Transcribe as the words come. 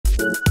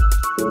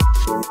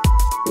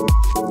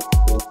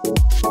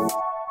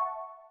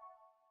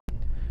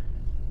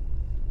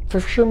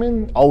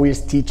Fishermen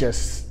always teach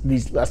us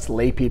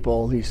lay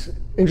people, these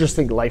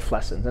interesting life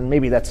lessons, and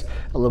maybe that's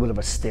a little bit of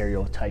a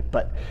stereotype,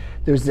 but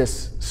there's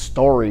this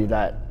story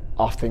that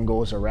often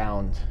goes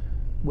around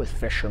with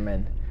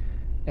fishermen,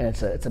 and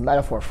it's a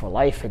metaphor for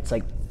life. It's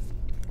like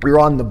you're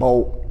on the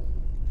boat,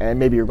 and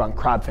maybe you're going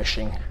crab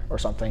fishing or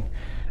something,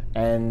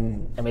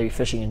 and maybe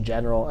fishing in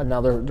general, and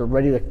now they're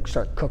ready to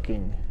start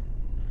cooking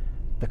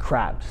the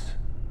crabs.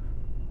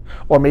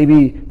 Or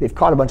maybe they've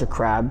caught a bunch of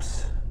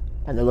crabs,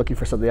 and they're looking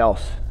for something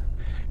else.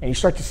 And you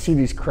start to see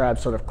these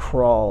crabs sort of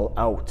crawl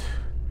out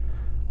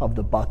of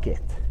the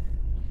bucket,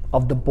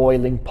 of the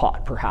boiling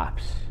pot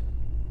perhaps.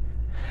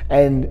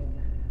 And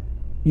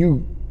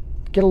you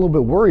get a little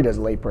bit worried as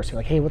a layperson,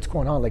 like, hey, what's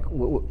going on? Like,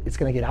 it's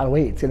gonna get out of the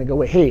way, it's gonna go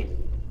away. Hey,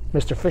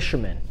 Mr.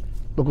 Fisherman,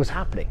 look what's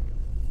happening.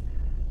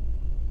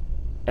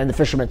 And the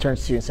fisherman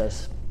turns to you and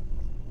says,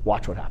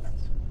 watch what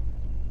happens.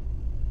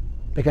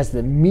 Because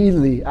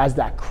immediately as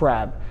that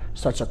crab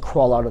starts to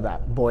crawl out of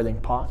that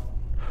boiling pot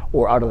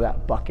or out of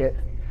that bucket,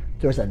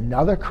 there's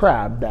another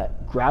crab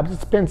that grabs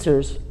its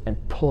pincers and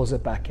pulls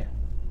it back in.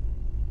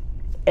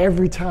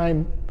 Every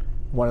time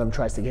one of them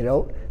tries to get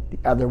out, the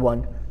other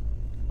one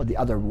or the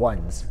other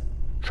ones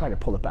try to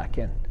pull it back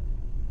in.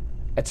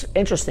 It's an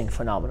interesting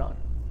phenomenon.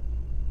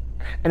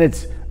 And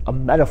it's a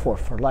metaphor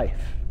for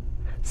life.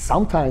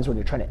 Sometimes when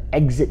you're trying to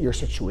exit your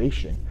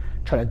situation,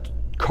 trying to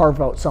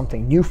carve out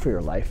something new for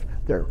your life,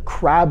 there are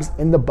crabs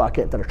in the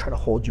bucket that are trying to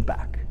hold you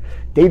back.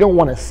 They don't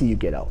want to see you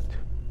get out.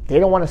 They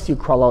don't want to see you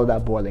crawl out of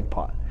that boiling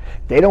pot.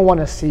 They don't want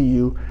to see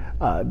you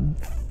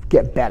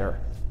get better,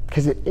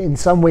 because in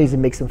some ways it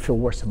makes them feel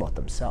worse about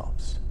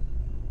themselves.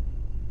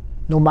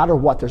 No matter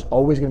what, there's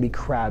always going to be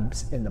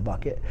crabs in the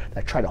bucket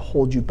that try to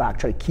hold you back,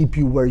 try to keep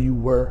you where you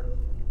were.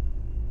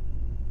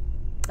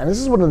 And this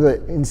is one of the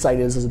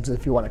insightisms,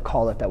 if you want to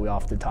call it, that we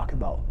often talk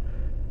about.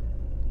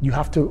 You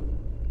have to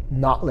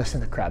not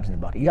listen to crabs in the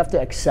bucket. You have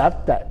to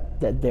accept that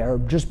they're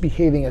just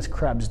behaving as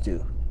crabs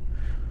do.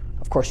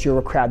 Of course, you're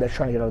a crab that's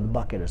trying to get out of the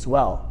bucket as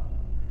well.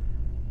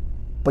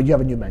 But you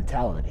have a new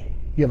mentality.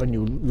 You have a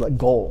new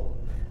goal.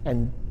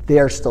 And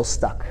they're still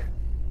stuck.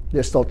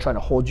 They're still trying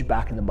to hold you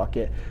back in the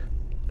bucket,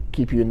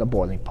 keep you in the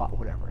boiling pot,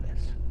 whatever it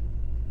is.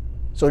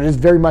 So it is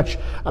very much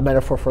a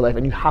metaphor for life,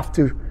 and you have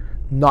to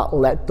not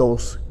let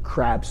those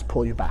crabs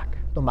pull you back,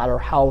 no matter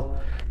how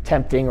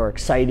tempting or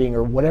exciting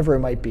or whatever it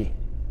might be.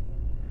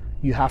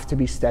 You have to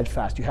be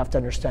steadfast. You have to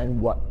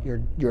understand what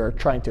you're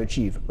trying to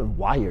achieve and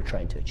why you're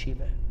trying to achieve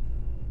it.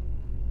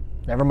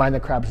 Never mind the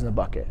crabs in the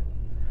bucket.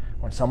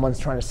 When someone's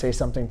trying to say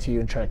something to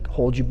you and try to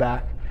hold you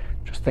back,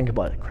 just think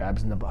about it,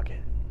 crabs in the bucket.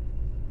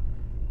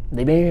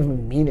 They may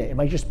even mean it. It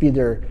might just be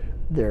their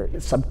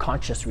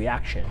subconscious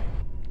reaction.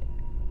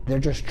 They're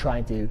just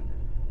trying to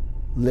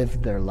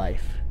live their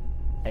life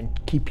and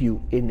keep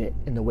you in it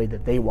in the way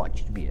that they want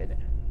you to be in it.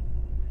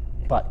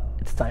 But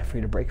it's time for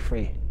you to break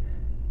free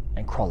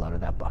and crawl out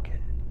of that bucket.